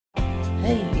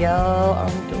Hey y'all,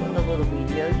 I'm doing a little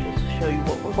video just to show you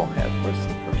what we're gonna have for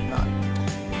supper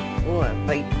tonight. We're gonna have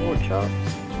baked pork chops.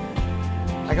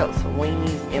 I got some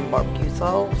weenies and barbecue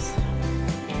sauce,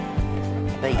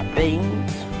 baked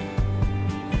beans,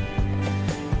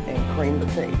 and cream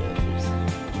potatoes.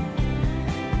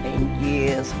 And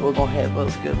yes, we're gonna have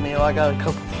us a good meal. I got a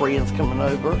couple friends coming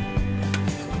over,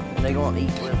 and they're gonna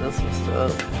eat with us and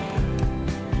stuff.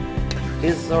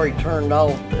 It's already turned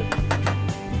off, but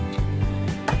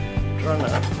trying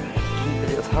to keep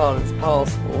it as hot as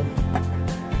possible.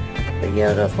 But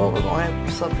yeah, that's what we're gonna have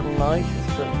for supper tonight.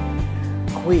 Just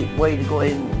a quick way to go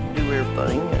ahead and do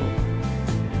everything.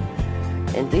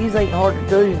 And these ain't hard to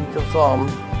do. Just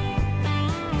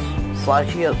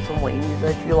slice you up some weenies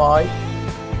that you like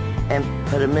and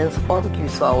put them in some barbecue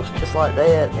sauce just like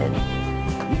that. And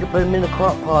you can put them in a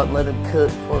crock pot and let them cook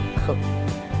for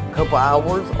a couple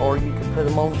hours, or you can put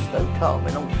them on the stove top.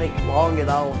 It don't take long at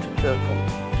all to cook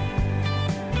them.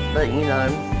 But you know,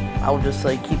 I would just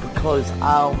say keep a close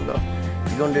eye on if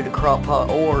you're gonna do the crock pot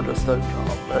or the stove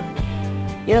top. But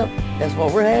yep, that's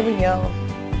what we're having, y'all.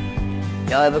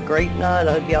 Y'all have a great night.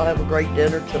 I hope y'all have a great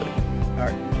dinner too.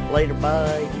 Alright, later,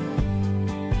 bye.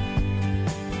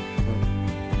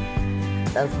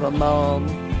 That's my mom.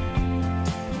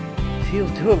 She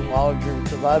was doing laundry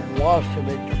because I'd washed them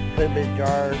and put them in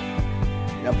jars.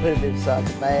 And I put them inside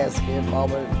the basket.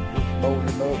 Mama just rolled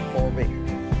them up for me.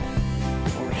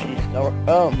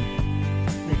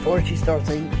 Before she starts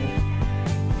eating,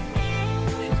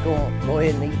 she's going to go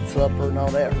ahead and eat supper and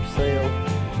all that herself.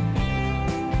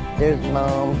 There's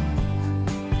Mom.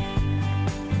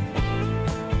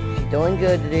 She's doing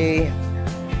good today.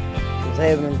 She's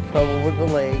having trouble with the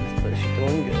legs, but she's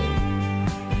doing good.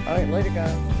 Alright, later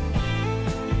guys.